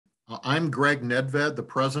I'm Greg Nedved, the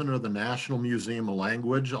president of the National Museum of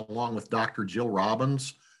Language, along with Dr. Jill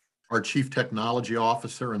Robbins, our Chief Technology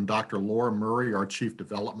Officer, and Dr. Laura Murray, our Chief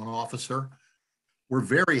Development Officer. We're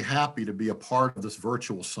very happy to be a part of this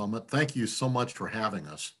virtual summit. Thank you so much for having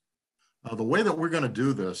us. The way that we're going to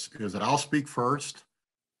do this is that I'll speak first,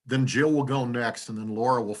 then Jill will go next, and then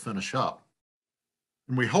Laura will finish up.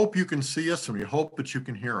 And we hope you can see us, and we hope that you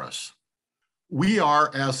can hear us. We are,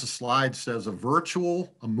 as the slide says, a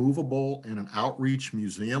virtual, a movable, and an outreach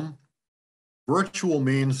museum. Virtual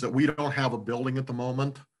means that we don't have a building at the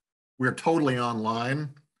moment. We're totally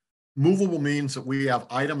online. Movable means that we have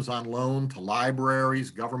items on loan to libraries,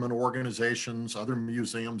 government organizations, other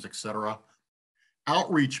museums, etc.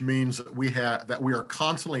 Outreach means that we are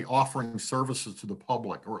constantly offering services to the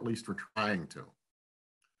public, or at least we're trying to.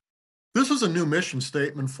 This is a new mission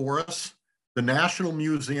statement for us. The National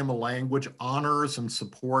Museum of Language honors and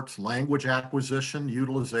supports language acquisition,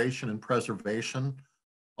 utilization, and preservation,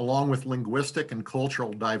 along with linguistic and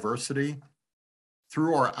cultural diversity.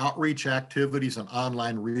 Through our outreach activities and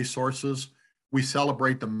online resources, we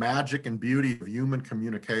celebrate the magic and beauty of human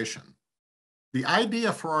communication. The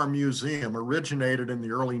idea for our museum originated in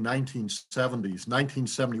the early 1970s,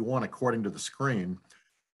 1971, according to the screen,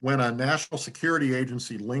 when a National Security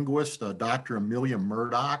Agency linguist, Dr. Amelia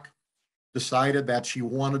Murdoch, decided that she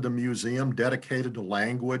wanted a museum dedicated to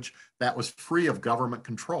language that was free of government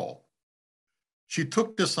control. She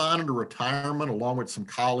took this on into retirement along with some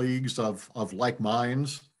colleagues of like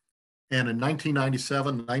minds. And in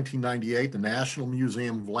 1997, 1998, the National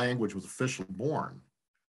Museum of Language was officially born.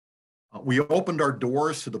 We opened our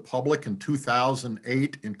doors to the public in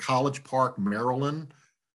 2008 in College Park, Maryland,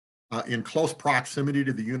 in close proximity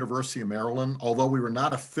to the University of Maryland, although we were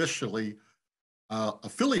not officially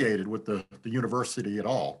affiliated with the university at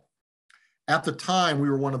all. At the time, we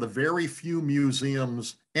were one of the very few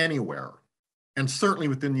museums anywhere, and certainly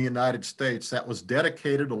within the United States, that was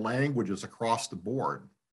dedicated to languages across the board.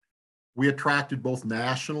 We attracted both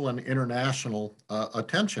national and international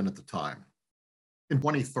attention at the time. In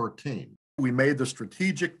 2013, we made the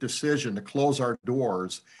strategic decision to close our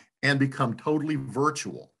doors and become totally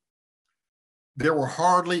virtual. There were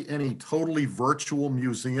hardly any totally virtual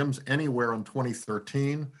museums anywhere in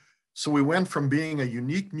 2013, so we went from being a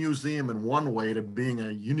unique museum in one way to being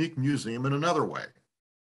a unique museum in another way.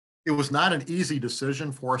 It was not an easy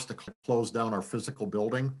decision for us to close down our physical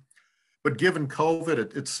building, but given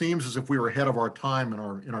COVID, it seems as if we were ahead of our time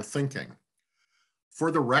in our thinking.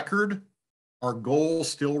 For the record, our goal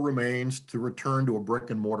still remains to return to a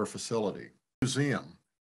brick and mortar facility. Museum.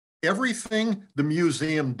 Everything the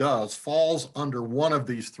museum does falls under one of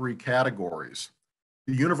these three categories.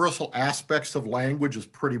 The universal aspects of language is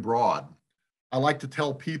pretty broad. I like to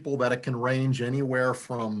tell people that it can range anywhere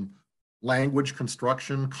from language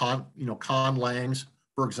construction, conlangs,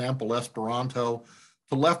 for example, Esperanto,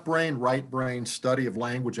 to left brain, right brain study of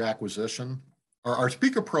language acquisition. Our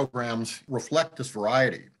speaker programs reflect this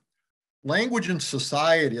variety. Language in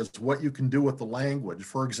society is what you can do with the language.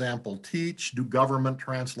 For example, teach, do government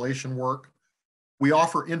translation work. We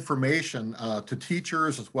offer information to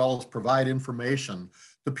teachers as well as provide information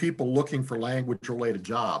to people looking for language-related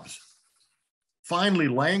jobs. Finally,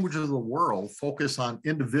 languages of the world focus on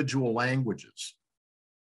individual languages.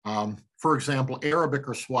 For example, Arabic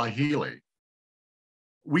or Swahili.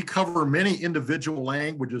 We cover many individual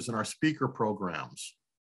languages in our speaker programs.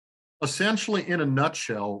 Essentially, in a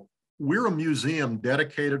nutshell, we're a museum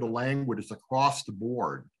dedicated to languages across the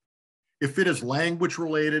board. If it is language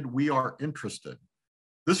related, we are interested.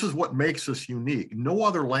 This is what makes us unique. No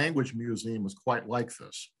other language museum is quite like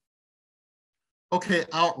this. Okay,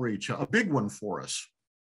 outreach, a big one for us.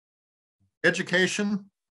 Education.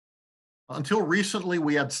 Until recently,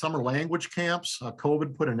 we had summer language camps.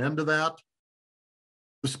 COVID put an end to that.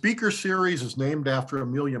 The speaker series is named after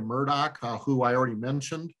Amelia Murdoch, who I already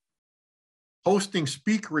mentioned. Hosting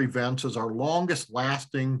speaker events is our longest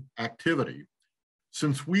lasting activity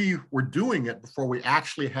since we were doing it before we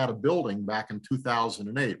actually had a building back in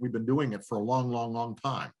 2008. We've been doing it for a long, long, long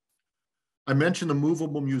time. I mentioned the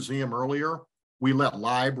movable museum earlier. We let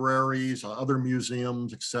libraries, other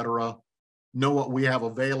museums, etc., know what we have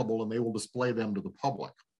available and they will display them to the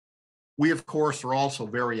public. We, of course, are also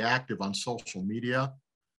very active on social media,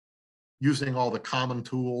 using all the common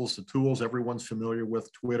tools, the tools everyone's familiar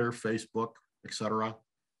with, Twitter, Facebook, etc.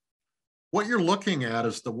 What you're looking at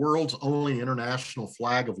is the world's only international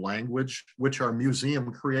flag of language, which our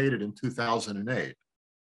museum created in 2008.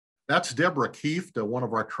 That's Deborah Keefe, one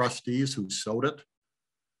of our trustees who sewed it.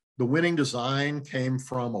 The winning design came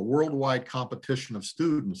from a worldwide competition of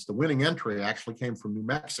students. The winning entry actually came from New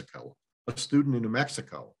Mexico, a student in New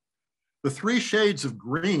Mexico. The three shades of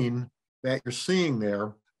green that you're seeing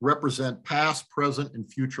there represent past, present,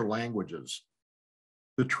 and future languages.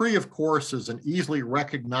 The tree, of course, is an easily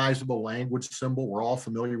recognizable language symbol. We're all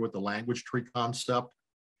familiar with the language tree concept.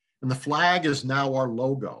 And the flag is now our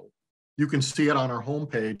logo. You can see it on our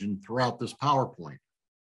homepage and throughout this PowerPoint.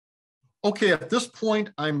 Okay, at this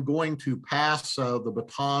point, I'm going to pass the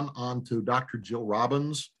baton on to Dr. Jill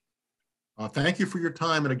Robbins. Thank you for your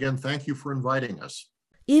time. And again, thank you for inviting us.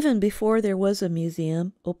 Even before there was a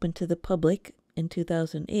museum open to the public in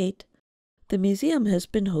 2008, the museum has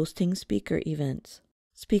been hosting speaker events.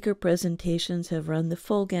 Speaker presentations have run the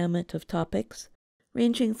full gamut of topics,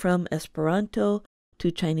 ranging from Esperanto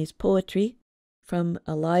to Chinese poetry, from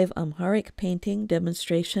a live Amharic painting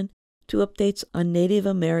demonstration to updates on Native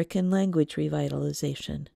American language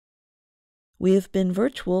revitalization. We have been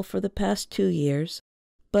virtual for the past 2 years,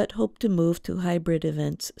 but hope to move to hybrid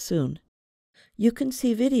events soon. You can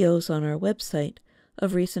see videos on our website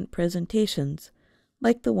of recent presentations,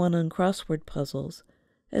 like the one on crossword puzzles,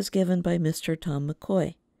 as given by Mr. Tom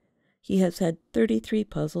McCoy. He has had 33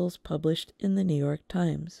 puzzles published in the New York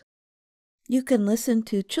Times. You can listen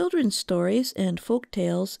to children's stories and folk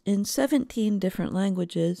tales in 17 different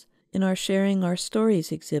languages in our Sharing Our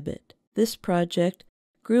Stories exhibit. This project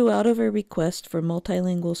grew out of a request for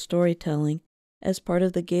multilingual storytelling as part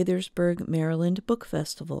of the Gaithersburg, Maryland Book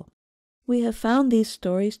Festival. We have found these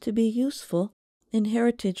stories to be useful in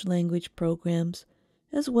heritage language programs,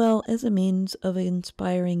 as well as a means of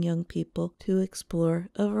inspiring young people to explore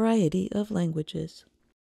a variety of languages.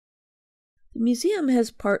 The museum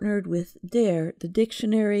has partnered with Thre, the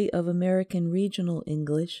Dictionary of American Regional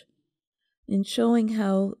English, in showing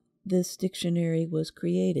how this dictionary was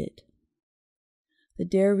created. The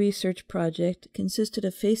Thre research project consisted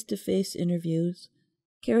of face-to-face interviews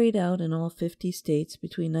carried out in all 50 states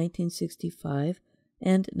between 1965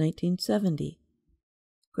 and 1970.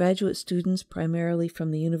 Graduate students, primarily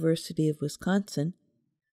from the University of Wisconsin,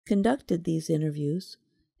 conducted these interviews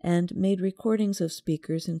and made recordings of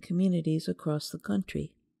speakers in communities across the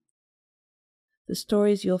country. The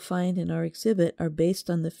stories you'll find in our exhibit are based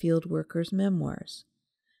on the field workers' memoirs.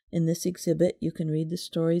 In this exhibit, you can read the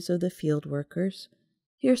stories of the field workers,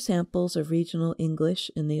 hear samples of regional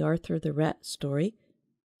English in the Arthur the Rat story,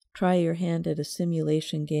 try your hand at a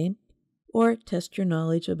simulation game, or test your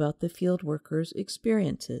knowledge about the field workers'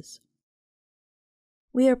 experiences.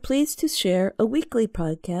 We are pleased to share a weekly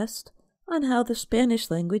podcast on how the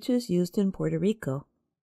Spanish language is used in Puerto Rico.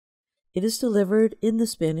 It is delivered in the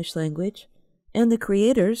Spanish language, and the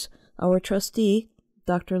creators, our trustee,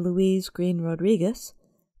 Dr. Louise Green Rodriguez,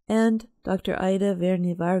 and Dr. Aida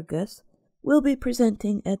Verni Vargas, will be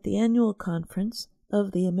presenting at the annual conference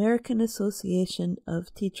of the American Association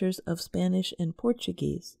of Teachers of Spanish and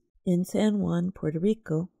Portuguese in San Juan, Puerto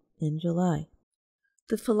Rico, in July.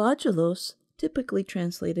 The Philogelos, typically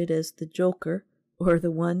translated as the Joker, or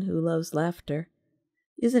the one who loves laughter,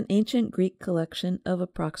 is an ancient Greek collection of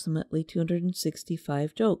approximately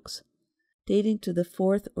 265 jokes. Dating to the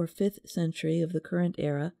 4th or 5th century of the current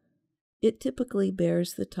era, it typically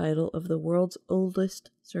bears the title of the world's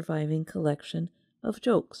oldest surviving collection of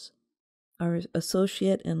jokes. Our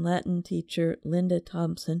associate and Latin teacher, Linda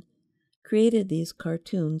Thompson, created these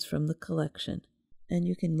cartoons from the collection, and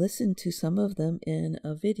you can listen to some of them in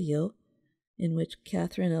a video in which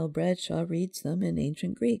Catherine L. Bradshaw reads them in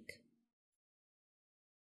ancient Greek.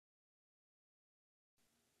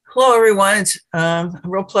 Hello, everyone. It's a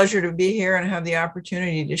real pleasure to be here and have the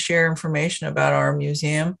opportunity to share information about our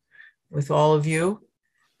museum with all of you.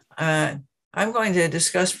 I'm going to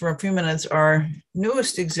discuss for a few minutes our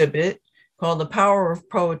newest exhibit called The Power of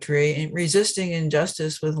Poetry, Resisting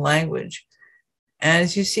Injustice with Language. And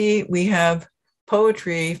as you see, we have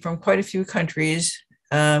poetry from quite a few countries,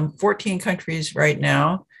 14 countries right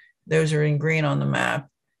now. Those are in green on the map,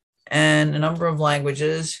 and a number of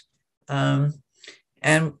languages.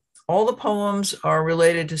 And all the poems are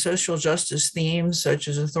related to social justice themes such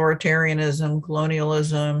as authoritarianism,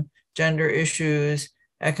 colonialism, gender issues,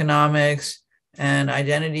 economics, and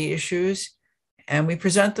identity issues. And we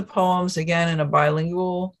present the poems again in a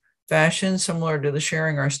bilingual fashion, similar to the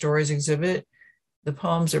Sharing Our Stories exhibit. The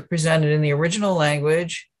poems are presented in the original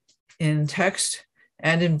language, in text,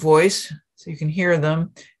 and in voice, so you can hear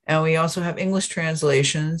them. And we also have English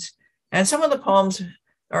translations. And some of the poems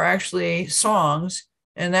are actually songs.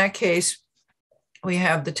 In that case, we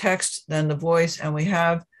have the text, then the voice, and we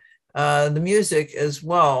have the music as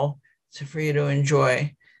well, so for you to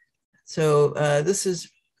enjoy. So this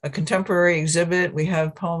is a contemporary exhibit. We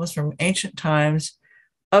have poems from ancient times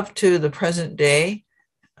up to the present day,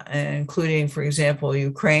 including, for example,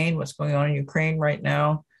 Ukraine, what's going on in Ukraine right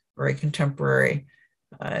now, very contemporary.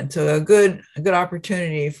 And so a good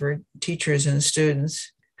opportunity for teachers and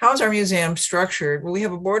students. How's our museum structured? Well, we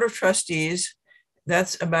have a board of trustees.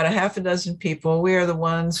 That's about a half a dozen people. We are the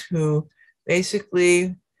ones who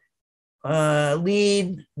basically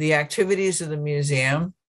lead the activities of the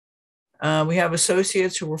museum. We have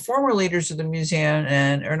associates who were former leaders of the museum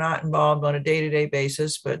and are not involved on a day-to-day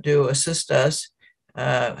basis, but do assist us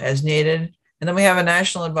as needed. And then we have a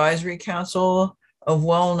National Advisory Council of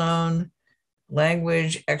well-known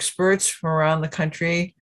language experts from around the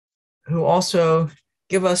country who also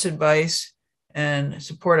give us advice and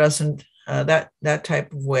support us in that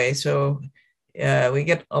type of way. So we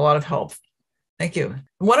get a lot of help. Thank you.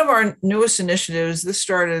 One of our newest initiatives, this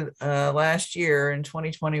started last year in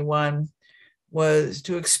 2021, was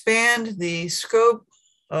to expand the scope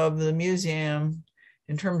of the museum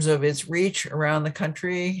in terms of its reach around the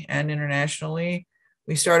country and internationally.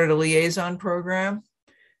 We started a liaison program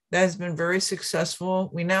that has been very successful.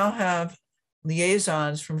 We now have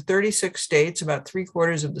liaisons from 36 states, about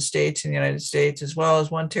 3/4 of the states in the United States, as well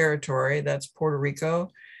as one territory, that's Puerto Rico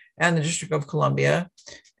and the District of Columbia.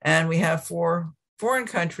 And we have 4 foreign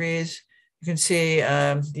countries. You can see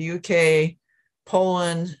the UK,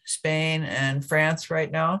 Poland, Spain, and France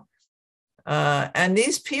right now. And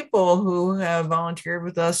these people who have volunteered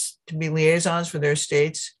with us to be liaisons for their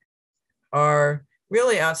states are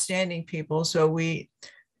really outstanding people. So we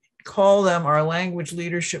call them our Language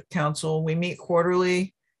Leadership Council. We meet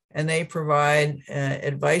quarterly and they provide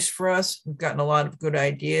advice for us. We've gotten a lot of good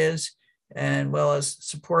ideas and well as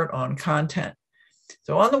support on content.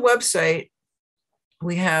 So on the website,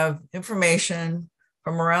 we have information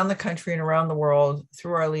from around the country and around the world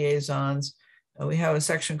through our liaisons. We have a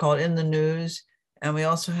section called In the News, and we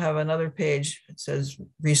also have another page that says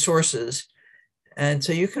Resources. And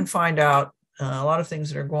so you can find out a lot of things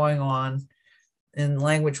that are going on in the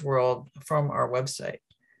language world from our website.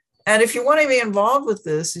 And if you want to be involved with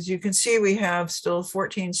this, as you can see, we have still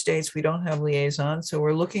 14 states we don't have liaisons. So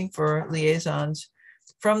we're looking for liaisons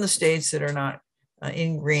from the states that are not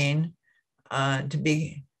in green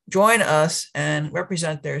to join us and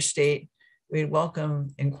represent their state. We'd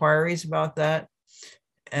welcome inquiries about that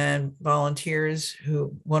and volunteers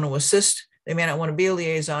who want to assist. They may not want to be a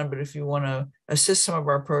liaison, but if you want to assist some of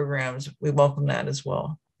our programs, we welcome that as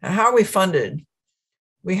well. Now, how are we funded?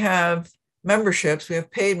 We have memberships. We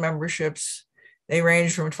have paid memberships. They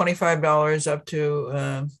range from $25 up to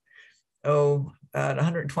about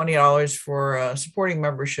 $120 for a supporting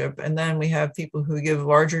membership. And then we have people who give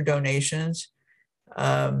larger donations.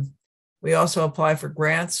 We also apply for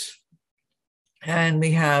grants. And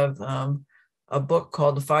we have a book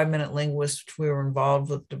called The 5-Minute Linguist, which we were involved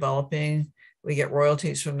with developing. We get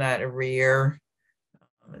royalties from that every year.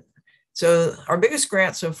 So our biggest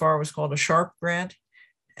grant so far was called a SHARP grant.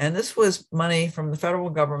 And this was money from the federal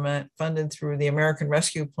government funded through the American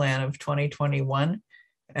Rescue Plan of 2021.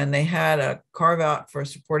 And they had a carve out for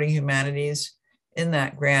supporting humanities in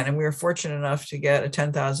that grant. And we were fortunate enough to get a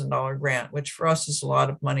 $10,000 grant, which for us is a lot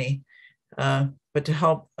of money, but to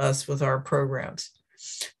help us with our programs.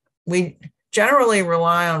 We generally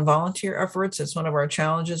rely on volunteer efforts. It's one of our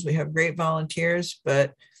challenges. We have great volunteers,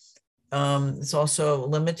 but it's also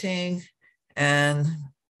limiting and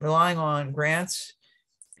relying on grants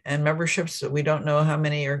and memberships that we don't know how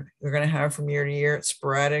many we're going to have from year to year. It's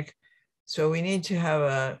sporadic. So we need to have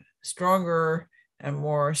a stronger and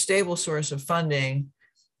more stable source of funding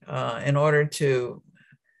in order to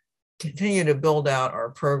continue to build out our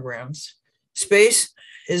programs. Space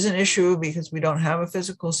is an issue because we don't have a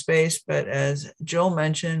physical space, but as Jill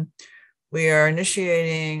mentioned, we are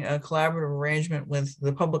initiating a collaborative arrangement with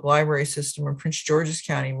the public library system of Prince George's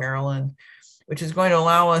County, Maryland, which is going to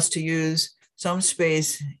allow us to use some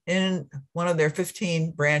space in one of their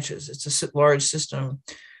 15 branches. It's a large system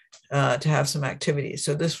to have some activities.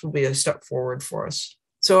 So this will be a step forward for us.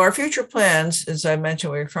 So our future plans, as I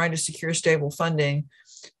mentioned, we're trying to secure stable funding.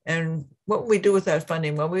 And what will we do with that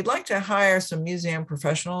funding? Well, we'd like to hire some museum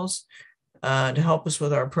professionals to help us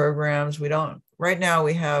with our programs. Right now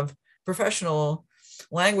we have professional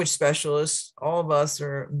language specialists. All of us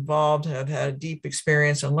are involved, have had deep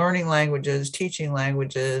experience in learning languages, teaching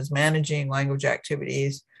languages, managing language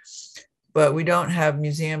activities, but we don't have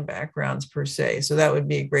museum backgrounds per se. So that would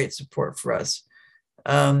be a great support for us.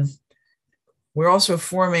 We're also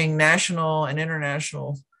forming national and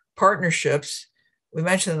international partnerships. We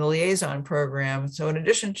mentioned the liaison program. So in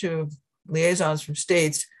addition to liaisons from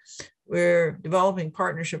states, we're developing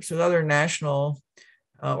partnerships with other national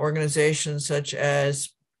organizations such as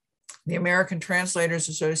the American Translators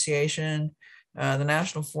Association, the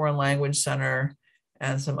National Foreign Language Center,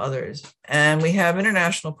 and some others. And we have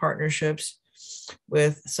international partnerships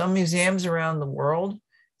with some museums around the world,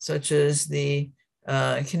 such as the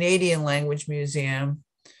Canadian Language Museum,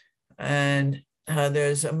 and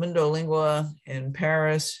there's a Mundo Lingua in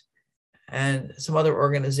Paris, and some other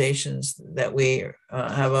organizations that we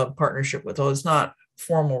have a partnership with, although it's not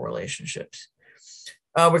formal relationships.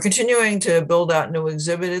 We're continuing to build out new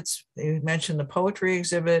exhibits. You mentioned the poetry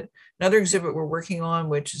exhibit. Another exhibit we're working on,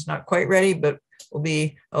 which is not quite ready, but will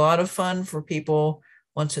be a lot of fun for people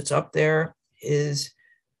once it's up there, is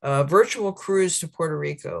a virtual cruise to Puerto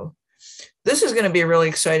Rico. This is going to be a really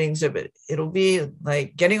exciting exhibit. It'll be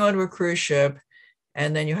like getting onto a cruise ship,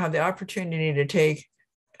 and then you have the opportunity to take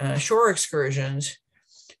shore excursions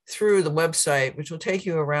through the website, which will take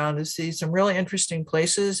you around to see some really interesting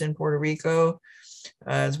places in Puerto Rico,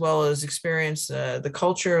 as well as experience the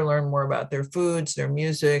culture, learn more about their foods, their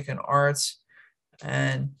music and arts,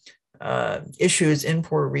 and issues in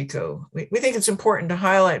Puerto Rico. We think it's important to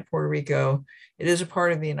highlight Puerto Rico. It is a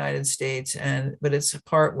part of the United States, but it's a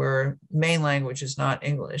part where main language is not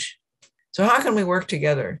English. So how can we work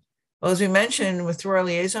together? Well, as we mentioned, through our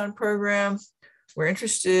liaison program, we're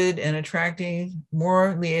interested in attracting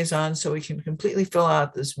more liaisons so we can completely fill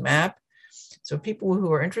out this map. So people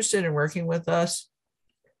who are interested in working with us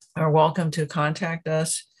are welcome to contact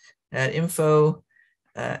us at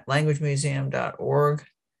info@languagemuseum.org.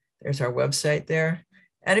 There's our website there.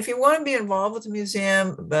 And if you want to be involved with the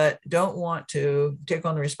museum, but don't want to take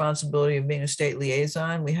on the responsibility of being a state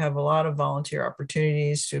liaison, we have a lot of volunteer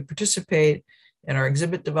opportunities to participate in our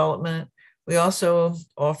exhibit development. We also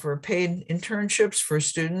offer paid internships for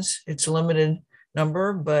students. It's a limited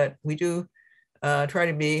number, but we do try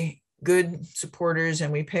to be good supporters,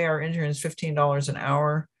 and we pay our interns $15 an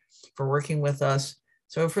hour for working with us.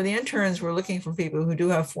 So for the interns, we're looking for people who do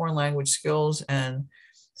have foreign language skills and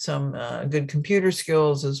some good computer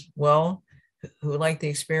skills as well, who like the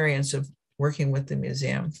experience of working with the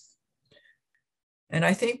museum. And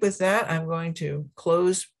I think with that, I'm going to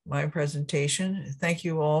close my presentation. Thank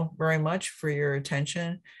you all very much for your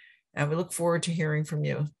attention, and we look forward to hearing from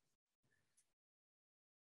you.